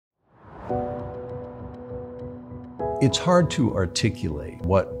It's hard to articulate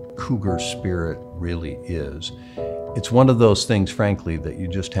what Cougar spirit really is. It's one of those things, frankly, that you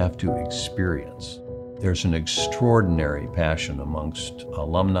just have to experience. There's an extraordinary passion amongst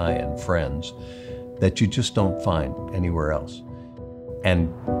alumni and friends that you just don't find anywhere else.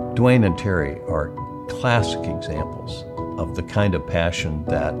 And Duane and Terri are classic examples of the kind of passion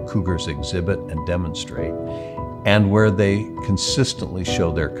that Cougars exhibit and demonstrate, and where they consistently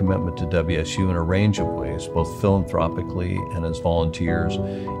show their commitment to WSU in a range of ways, both philanthropically and as volunteers,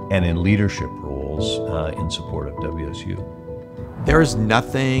 and in leadership roles in support of WSU. There is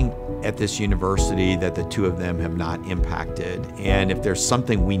nothing at this university that the two of them have not impacted. And if there's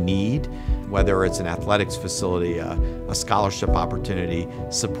something we need, whether it's an athletics facility, a scholarship opportunity,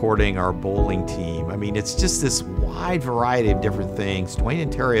 supporting our bowling team, I mean, it's just this wide variety of different things. Duane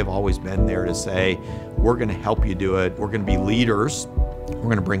and Terri have always been there to say, we're going to help you do it. We're going to be leaders. We're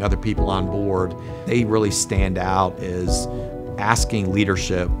going to bring other people on board. They really stand out as asking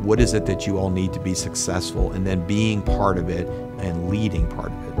leadership, what is it that you all need to be successful, and then being part of it and leading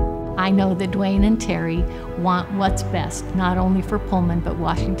part of it. I know that Duane and Terri want what's best, not only for Pullman, but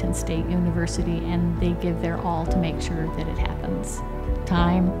Washington State University, and they give their all to make sure that it happens.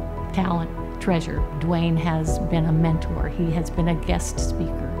 Time, talent, treasure. Duane has been a mentor. He has been a guest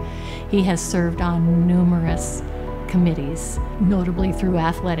speaker. He has served on numerous committees, notably through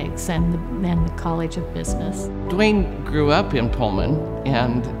athletics and the College of Business. Duane grew up in Pullman,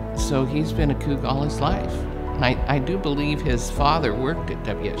 and so he's been a Coug all his life. I do believe his father worked at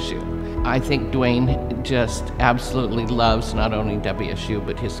WSU. I think Duane just absolutely loves not only WSU,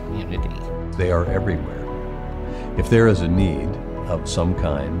 but his community. They are everywhere. If there is a need of some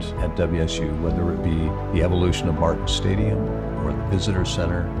kind at WSU, whether it be the evolution of Martin Stadium or the Visitor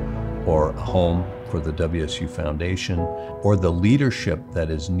Center or a home for the WSU Foundation, or the leadership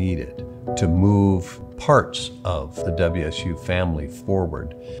that is needed to move parts of the WSU family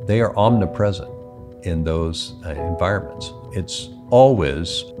forward, they are omnipresent in those environments. It's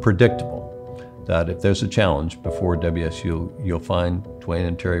always predictable that if there's a challenge before WSU, you'll find Duane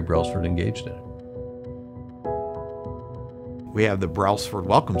and Terri Brelsford engaged in it. We have the Brelsford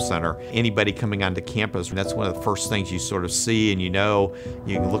Welcome Center. Anybody coming onto campus, that's one of the first things you sort of see, and you know,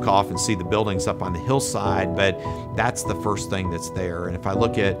 you can look off and see the buildings up on the hillside, but that's the first thing that's there. And if I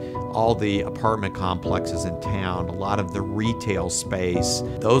look at all the apartment complexes in town, a lot of the retail space,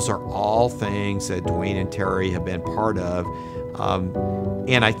 those are all things that Duane and Terri have been part of.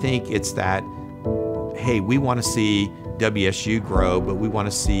 And I think it's that, hey, we want to see WSU grow, but we want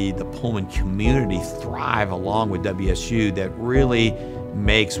to see the Pullman community thrive along with WSU. That really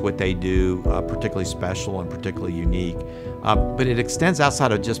makes what they do particularly special and particularly unique. But it extends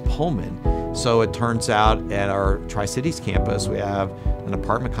outside of just Pullman. So it turns out at our Tri-Cities campus, we have an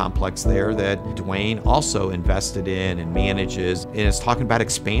apartment complex there that Duane also invested in and manages, and is talking about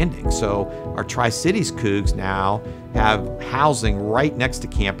expanding. So our Tri-Cities Cougs now have housing right next to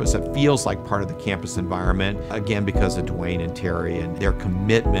campus that feels like part of the campus environment, again, because of Duane and Terri and their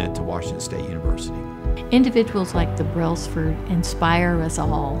commitment to Washington State University. Individuals like the Brelsford inspire us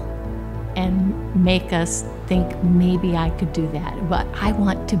all and make us think, maybe I could do that, but I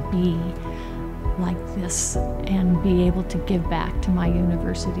want to be like this and be able to give back to my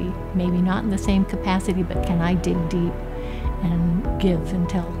university. Maybe not in the same capacity, but can I dig deep and give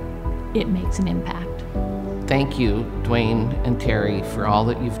until it makes an impact. Thank you, Duane and Terri, for all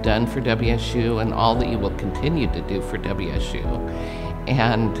that you've done for WSU and all that you will continue to do for WSU.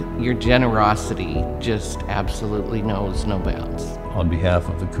 And your generosity just absolutely knows no bounds. On behalf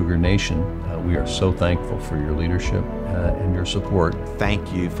of the Cougar Nation, we are so thankful for your leadership and your support.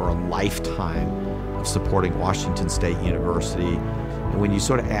 Thank you for a lifetime of supporting Washington State University. And when you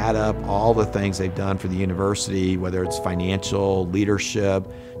sort of add up all the things they've done for the university, whether it's financial, leadership,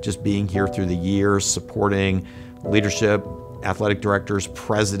 just being here through the years, supporting leadership, athletic directors,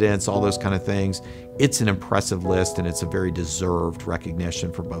 presidents, all those kind of things, it's an impressive list, and it's a very deserved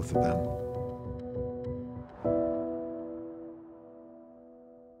recognition for both of them.